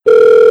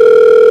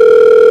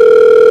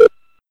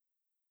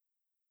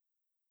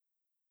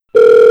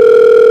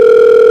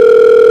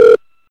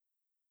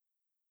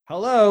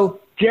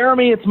Hello.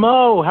 Jeremy, it's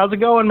Mo. How's it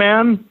going,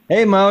 man?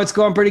 Hey, Mo. It's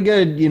going pretty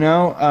good,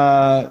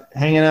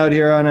 hanging out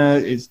here on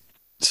a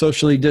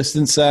socially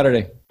distanced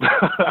Saturday.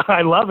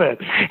 I love it.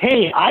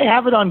 Hey, I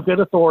have it on good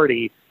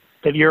authority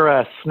that you're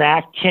a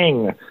snack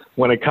king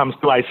when it comes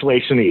to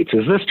isolation eats.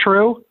 Is this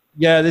true?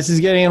 Yeah, this is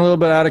getting a little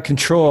bit out of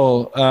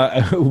control.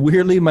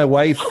 Weirdly, my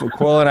wife,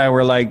 Cole, and I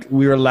were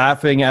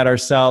laughing at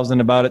ourselves and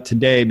about it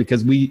today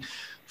because we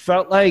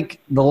felt like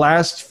the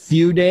last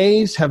few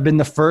days have been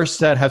the first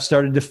that have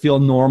started to feel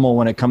normal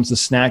when it comes to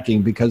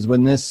snacking, because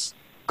when this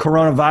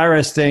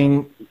coronavirus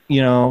thing,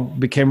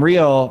 became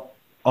real,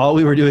 all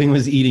we were doing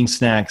was eating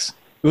snacks.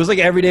 It was like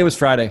every day was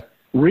Friday.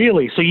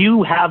 Really? So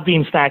you have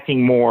been snacking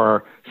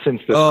more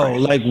since this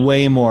crisis? Like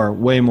way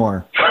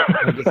more.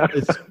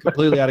 It's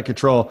completely out of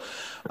control.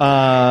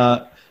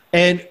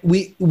 And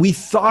we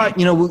thought,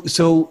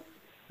 so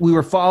we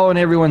were following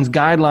everyone's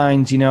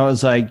guidelines, it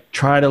was like,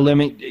 try to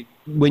limit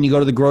when you go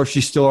to the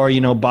grocery store,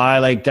 buy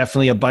like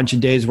definitely a bunch of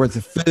days worth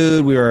of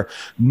food. We were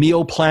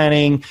meal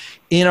planning.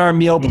 In our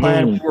meal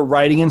plan, we were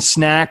writing in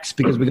snacks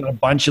because we got a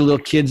bunch of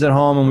little kids at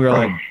home, and we were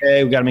like,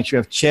 hey, we got to make sure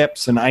we have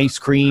chips and ice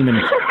cream and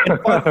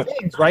fun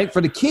things, right, for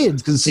the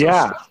kids, because it's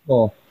so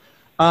stressful.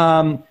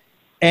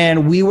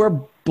 And we were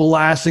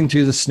blasting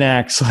through the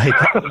snacks. Like,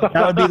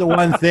 that would be the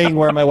one thing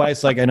where my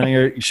wife's like, I know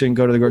you shouldn't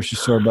go to the grocery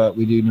store, but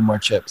we do need more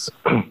chips.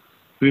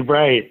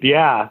 Right,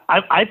 yeah.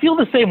 I feel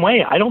the same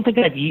way. I don't think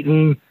I've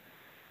eaten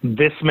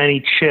this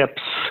many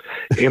chips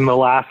in the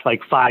last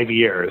 5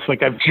 years.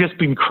 I've just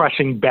been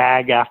crushing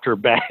bag after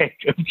bag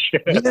of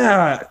chips.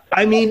 Yeah.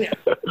 I mean,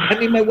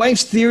 my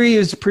wife's theory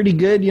is pretty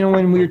good.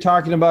 When we were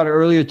talking about it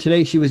earlier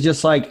today, she was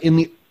just like, in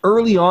the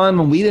early on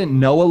when we didn't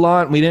know a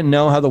lot, we didn't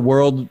know how the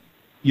world,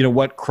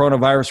 what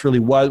coronavirus really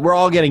was. We're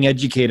all getting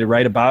educated,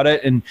 right, about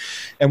it. And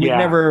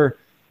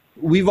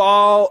we've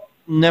all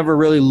never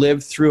really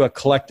lived through a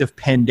collective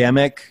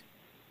pandemic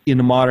in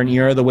the modern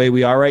era the way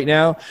we are right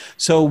now.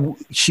 So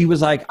she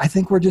was like, I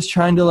think we're just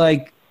trying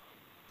to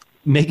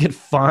make it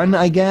fun,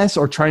 I guess,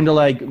 or trying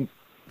to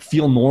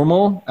feel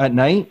normal at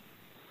night.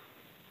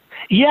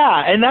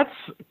 Yeah, and that's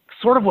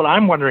sort of what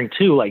I'm wondering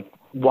too.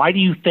 Why do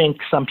you think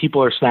some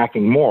people are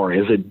snacking more?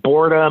 Is it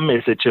boredom?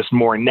 Is it just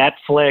more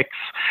Netflix?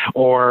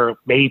 Or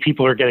maybe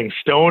people are getting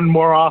stoned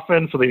more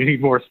often, so they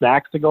need more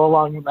snacks to go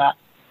along with that?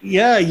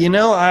 Yeah,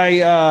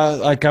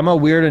 I'm a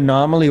weird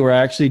anomaly where I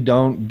actually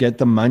don't get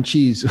the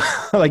munchies.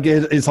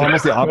 It's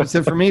almost the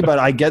opposite for me, but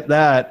I get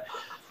that.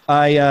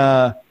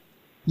 I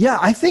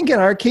think in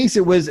our case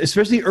it was,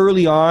 especially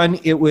early on,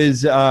 it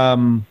was,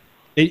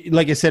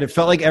 like I said, it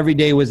felt like every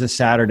day was a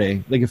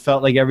Saturday. It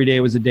felt like every day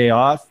was a day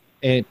off.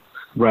 And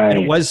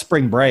it was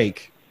spring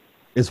break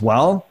as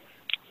well.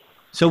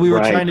 So we were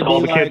trying to all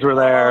the kids were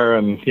there,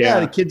 and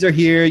the kids are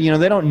here.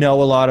 They don't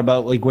know a lot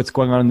about what's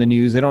going on in the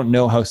news. They don't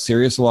know how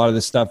serious a lot of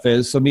this stuff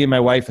is. So me and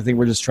my wife, I think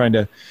we're just trying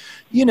to,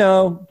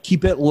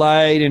 keep it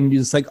light and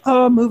just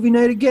movie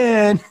night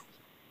again.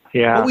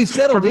 Yeah. But we've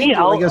settled into it.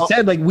 Like I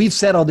said, we've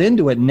settled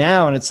into it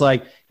now, and it's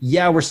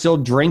we're still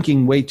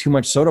drinking way too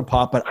much soda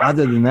pop, but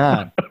other than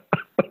that.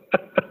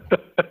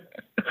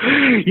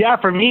 Yeah,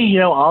 for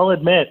me, I'll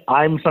admit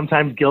I'm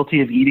sometimes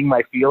guilty of eating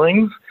my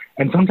feelings.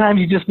 And sometimes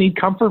you just need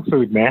comfort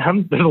food,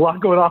 man. There's a lot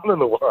going on in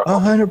the world.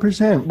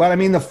 100%. But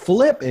the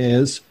flip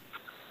is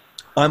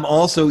I'm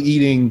also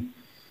eating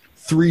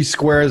 3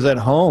 squares at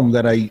home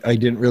that I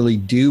didn't really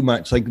do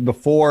much.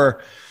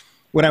 Before,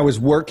 when I was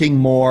working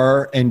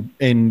more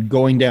and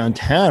going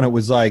downtown, it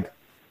was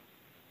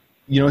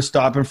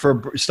stopping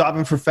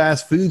for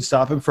fast food,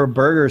 stopping for a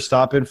burger,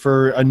 stopping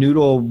for a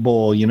noodle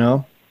bowl,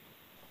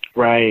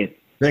 Right.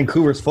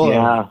 Vancouver's full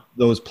of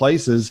those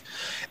places.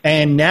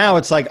 And now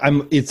it's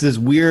it's this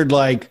weird,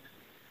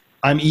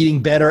 I'm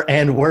eating better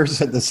and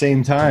worse at the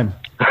same time.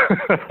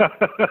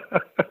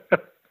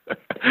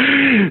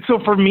 So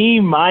for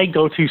me, my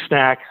go-to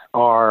snacks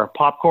are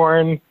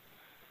popcorn,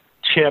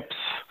 chips,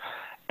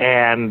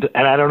 and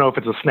I don't know if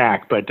it's a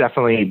snack, but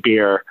definitely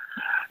beer.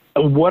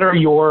 What are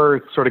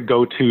your sort of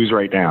go-tos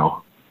right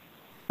now?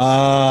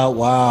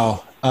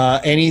 Wow.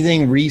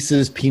 Anything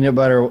Reese's peanut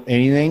butter,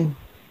 anything?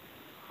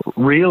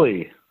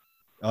 Really?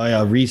 Oh,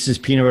 yeah. Reese's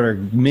peanut butter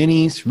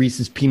minis,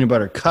 Reese's peanut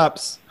butter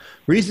cups.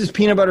 Reese's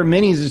peanut butter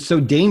minis are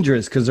so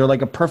dangerous because they're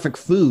like a perfect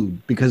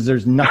food because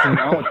there's nothing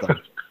wrong with them.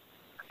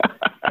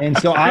 And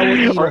so I will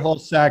eat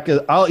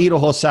I'll eat a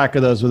whole sack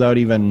of those without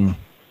even,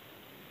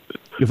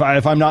 if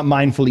I'm not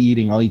mindfully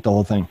eating, I'll eat the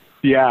whole thing.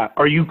 Yeah.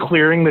 Are you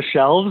clearing the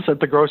shelves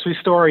at the grocery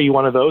store? Are you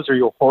one of those? Are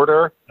you a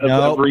hoarder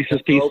of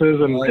Reese's Pieces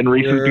and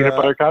Reese's peanut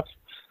butter cups?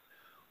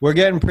 We're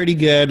getting pretty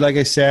good. Like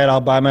I said, I'll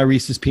buy my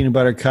Reese's peanut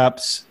butter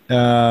cups.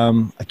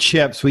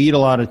 Chips. We eat a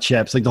lot of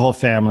chips, the whole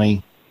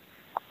family.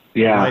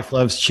 Yeah. My wife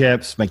loves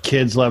chips. My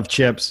kids love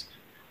chips.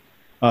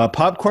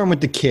 Popcorn with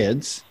the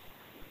kids.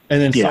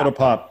 And then soda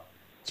pop,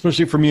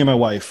 especially for me and my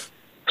wife.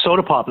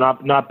 Soda pop,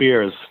 not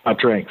beers, not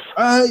drinks.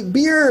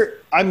 Beer,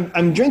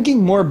 I'm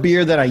drinking more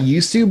beer than I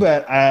used to,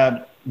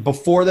 but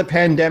before the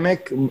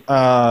pandemic,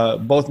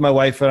 both my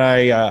wife and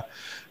I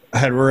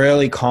had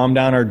really calmed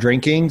down our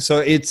drinking. So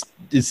it's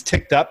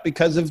ticked up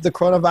because of the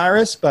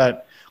coronavirus,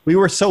 but We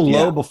were so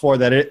low before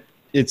that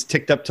it's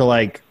ticked up to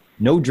like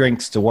no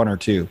drinks to 1 or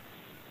 2,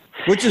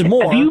 which is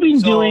more. Have you been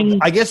doing?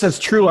 I guess that's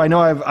true. I know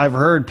I've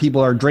heard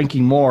people are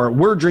drinking more.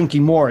 We're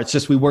drinking more. It's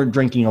just we weren't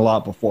drinking a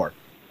lot before.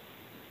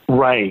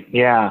 Right.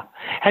 Yeah.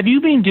 Have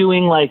you been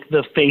doing like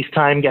the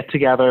FaceTime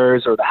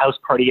get-togethers or the house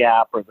party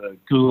app or the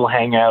Google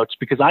Hangouts?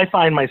 Because I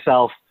find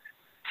myself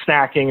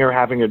snacking or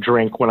having a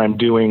drink when I'm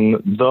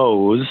doing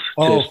those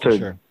just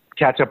to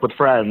catch up with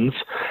friends.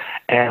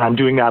 And I'm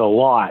doing that a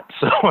lot.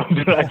 So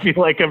I feel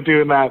like I'm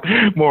doing that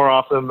more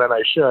often than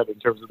I should in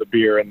terms of the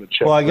beer and the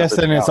chips. Well, I guess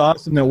then it's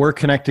awesome that we're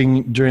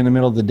connecting during the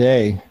middle of the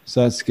day.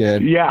 So that's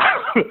good. Yeah.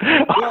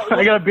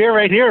 I got a beer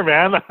right here,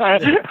 man.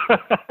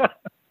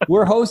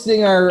 We're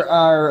hosting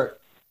our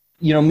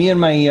me and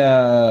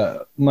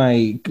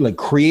my like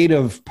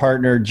creative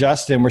partner,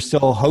 Justin, we're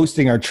still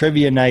hosting our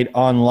trivia night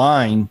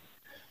online.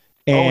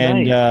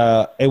 And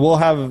nice.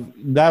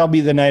 That'll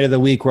be the night of the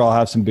week where I'll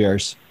have some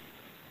beers.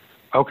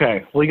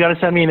 Okay. Well, you got to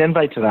send me an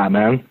invite to that,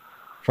 man.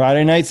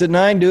 Friday nights at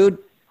 9, dude.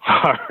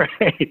 All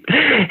right.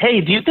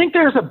 Hey, do you think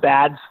there's a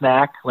bad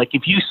snack? Like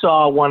if you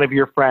saw one of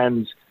your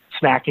friends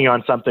snacking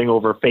on something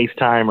over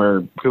FaceTime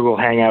or Google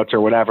Hangouts or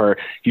whatever,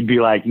 you'd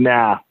be like,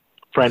 nah,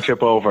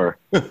 friendship over.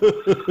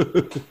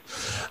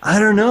 I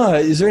don't know.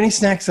 Is there any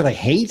snacks that I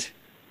hate?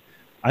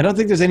 I don't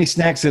think there's any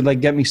snacks that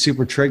like get me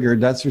super triggered.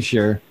 That's for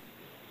sure.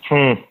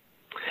 You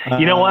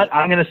know what?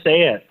 I'm going to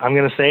say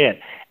it.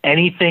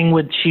 Anything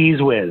with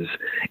Cheese Whiz.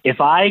 If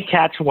I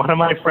catch one of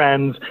my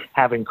friends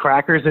having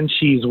crackers and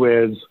Cheese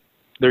Whiz,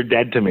 they're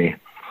dead to me.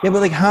 Yeah, but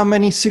like how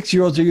many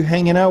 6-year-olds are you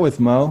hanging out with,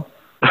 Mo?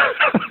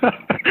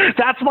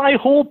 That's my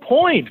whole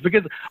point,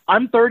 because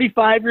I'm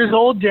 35 years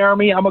old,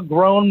 Jeremy. I'm a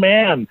grown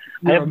man.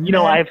 I have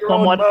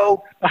somewhat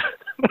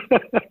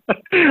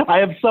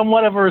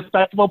of a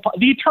respectable.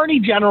 The Attorney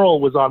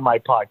General was on my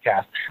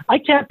podcast. I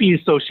can't be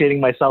associating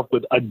myself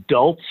with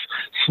adults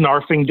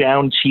snarfing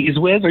down Cheese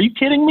Whiz. Are you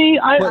kidding me?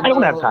 I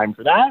don't have time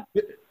for that.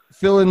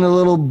 Fill in the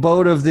little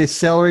boat of the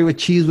celery with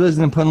Cheese Whiz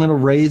and then put little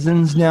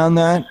raisins down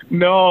that?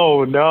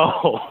 No,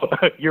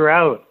 you're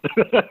out.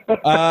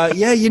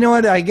 Yeah, you know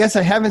what? I guess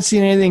I haven't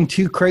seen anything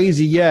too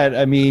crazy yet.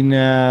 I mean,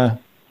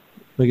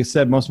 like I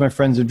said, most of my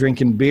friends are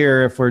drinking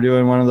beer if we're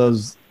doing one of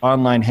those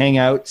online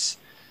hangouts.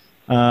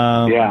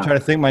 I'm trying to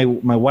think. My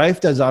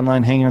wife does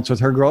online hangouts with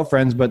her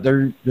girlfriends, but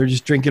they're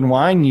just drinking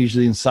wine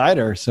usually and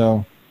cider.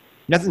 So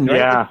nothing.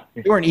 Yeah,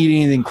 they weren't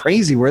eating anything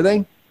crazy, were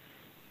they?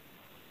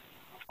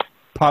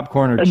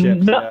 Popcorn or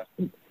chips. No,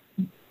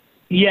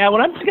 yeah,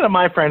 when I'm thinking of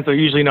my friends, they're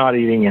usually not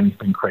eating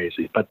anything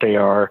crazy, but they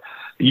are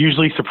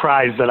usually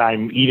surprised that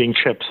I'm eating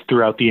chips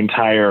throughout the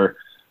entire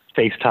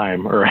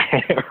FaceTime.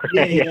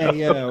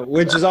 Yeah.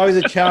 Which is always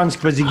a challenge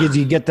because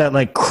you get that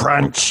like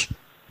crunch.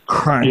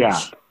 Yeah.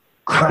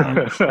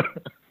 Crunch.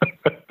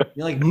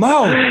 You're like,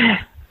 Mo,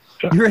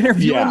 you're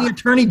interviewing the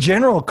Attorney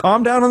General.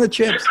 Calm down on the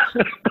chips.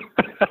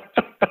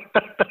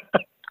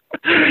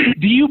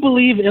 Do you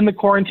believe in the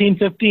quarantine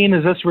 15?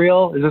 Is this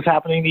real? Is this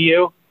happening to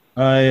you?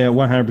 Yeah,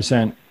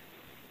 100%.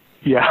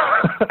 Yeah.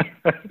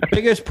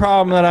 Biggest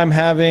problem that I'm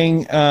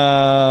having,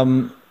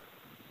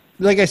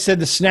 like I said,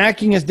 the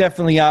snacking is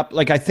definitely up.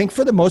 Like I think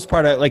for the most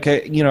part, I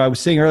was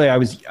saying earlier,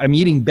 I'm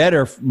eating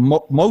better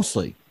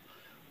mostly.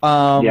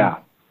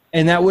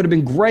 And that would have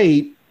been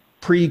great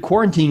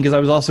pre-quarantine because I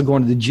was also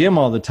going to the gym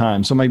all the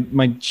time. So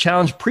my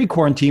challenge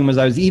pre-quarantine was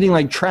I was eating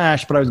like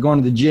trash, but I was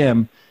going to the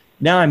gym.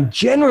 Now I'm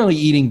generally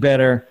eating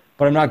better,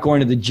 but I'm not going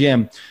to the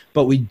gym.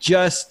 But we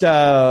just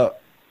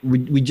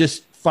we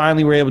just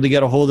finally were able to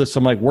get a hold of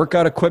some like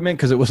workout equipment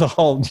because it was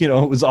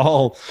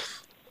all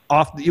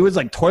off. It was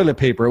like toilet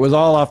paper. It was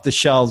all off the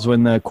shelves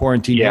when the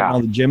quarantine hit and all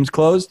the gyms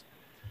closed.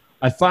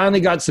 I finally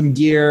got some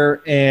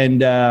gear, and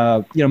me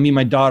and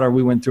my daughter,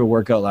 we went through a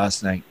workout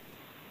last night.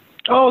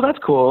 Oh, that's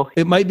cool.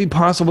 It might be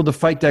possible to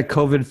fight that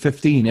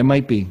COVID-15. It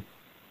might be.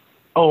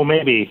 Oh,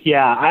 maybe.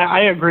 Yeah,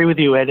 I agree with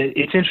you. And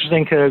it's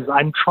interesting because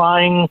I'm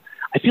trying.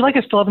 I feel like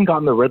I still haven't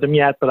gotten the rhythm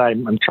yet, but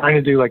I'm trying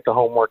to do like the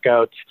home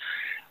workouts.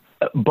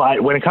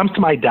 But when it comes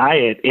to my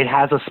diet, it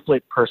has a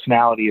split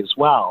personality as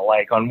well.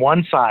 Like on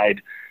one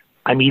side,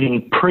 I'm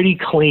eating pretty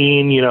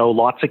clean,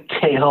 lots of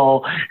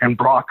kale and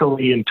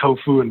broccoli and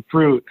tofu and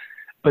fruit.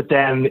 But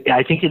then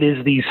I think it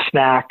is these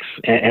snacks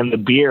and the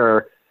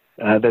beer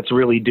that's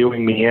really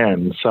doing me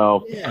in.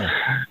 So,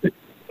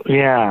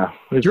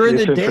 during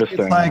the day, it's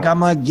like, I'm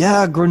like,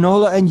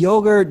 granola and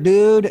yogurt,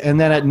 dude. And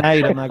then at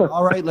night, I'm like,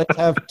 all right, let's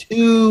have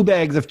 2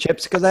 bags of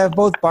chips because I have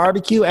both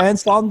barbecue and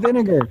salt and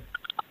vinegar.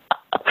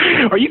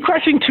 Are you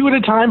crushing 2 at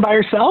a time by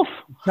yourself?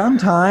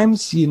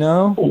 Sometimes,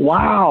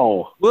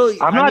 Wow. Well,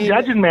 I'm not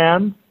judging,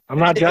 man. I'm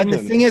not judging.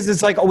 And the thing is,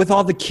 it's like with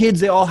all the kids,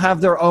 they all have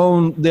their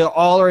own, they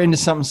all are into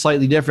something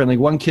slightly different. Like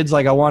one kid's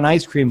like, I want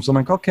ice cream. So I'm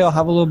like, okay, I'll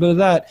have a little bit of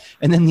that.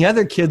 And then the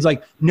other kid's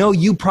like, no,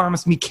 you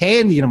promised me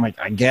candy. And I'm like,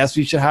 I guess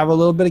we should have a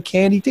little bit of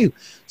candy too.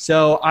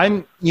 So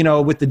I'm,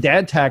 with the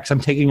dad tax, I'm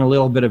taking a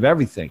little bit of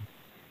everything.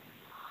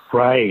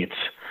 Right.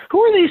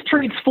 Who are these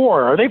treats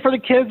for? Are they for the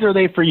kids or are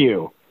they for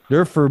you?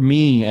 They're for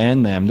me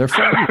and them. They're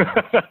for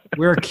me.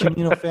 We're a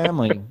communal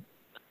family.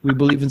 We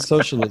believe in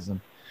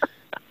socialism.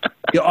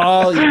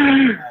 All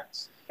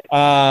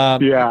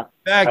Yeah.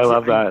 fact, I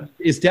love that.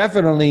 It's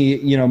definitely,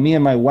 me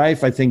and my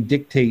wife, I think,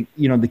 dictate,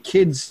 the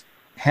kids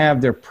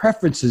have their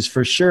preferences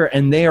for sure,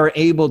 and they are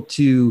able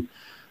to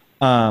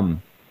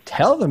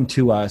tell them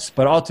to us,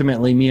 but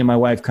ultimately me and my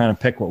wife kind of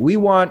pick what we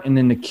want, and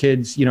then the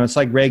kids, it's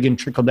like Reagan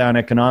trickle-down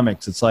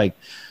economics. It's like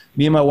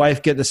me and my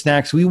wife get the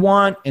snacks we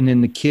want, and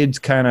then the kids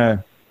kind of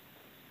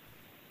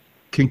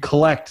can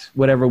collect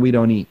whatever we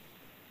don't eat.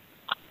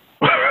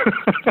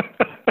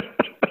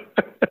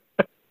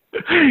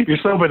 You're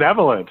so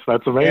benevolent.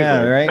 That's amazing.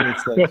 Yeah, right?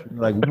 It's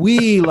like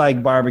we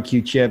like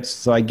barbecue chips,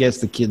 so I guess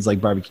the kids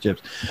like barbecue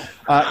chips.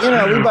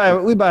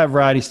 We buy a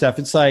variety of stuff.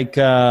 It's like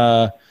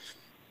we're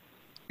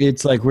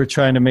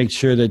trying to make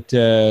sure that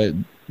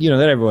that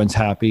everyone's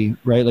happy,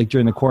 right? Like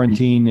during the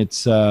quarantine,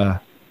 it's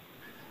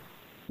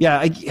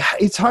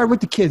it's hard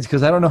with the kids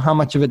because I don't know how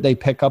much of it they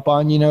pick up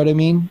on. You know what I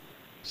mean?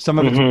 Some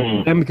of it's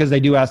them because they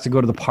do ask to go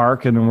to the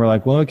park, and then we're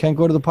like, well, we can't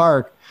go to the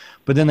park.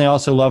 But then they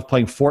also love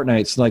playing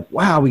Fortnite. It's like,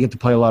 wow, we get to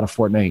play a lot of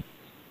Fortnite.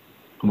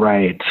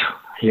 Right.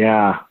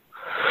 Yeah.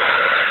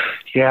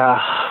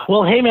 Yeah.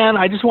 Well, hey, man,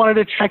 I just wanted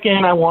to check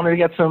in. I wanted to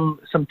get some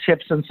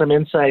tips and some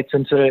insights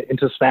into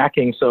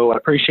snacking. So I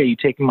appreciate you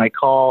taking my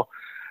call.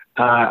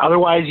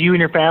 Otherwise, you and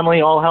your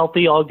family all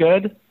healthy, all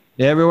good?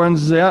 Yeah,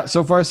 everyone's,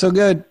 so far so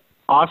good.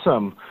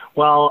 Awesome.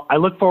 Well, I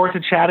look forward to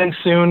chatting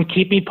soon.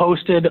 Keep me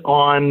posted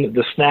on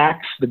the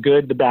snacks, the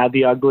good, the bad,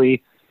 the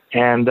ugly,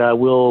 and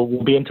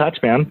we'll be in touch,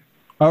 man.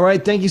 All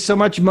right. Thank you so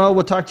much, Mo.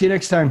 We'll talk to you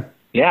next time.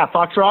 Yeah,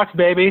 Fox rocks,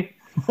 baby.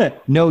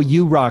 No,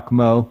 you rock,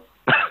 Mo.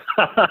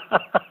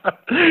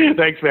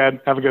 Thanks,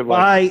 man. Have a good one.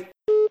 Bye.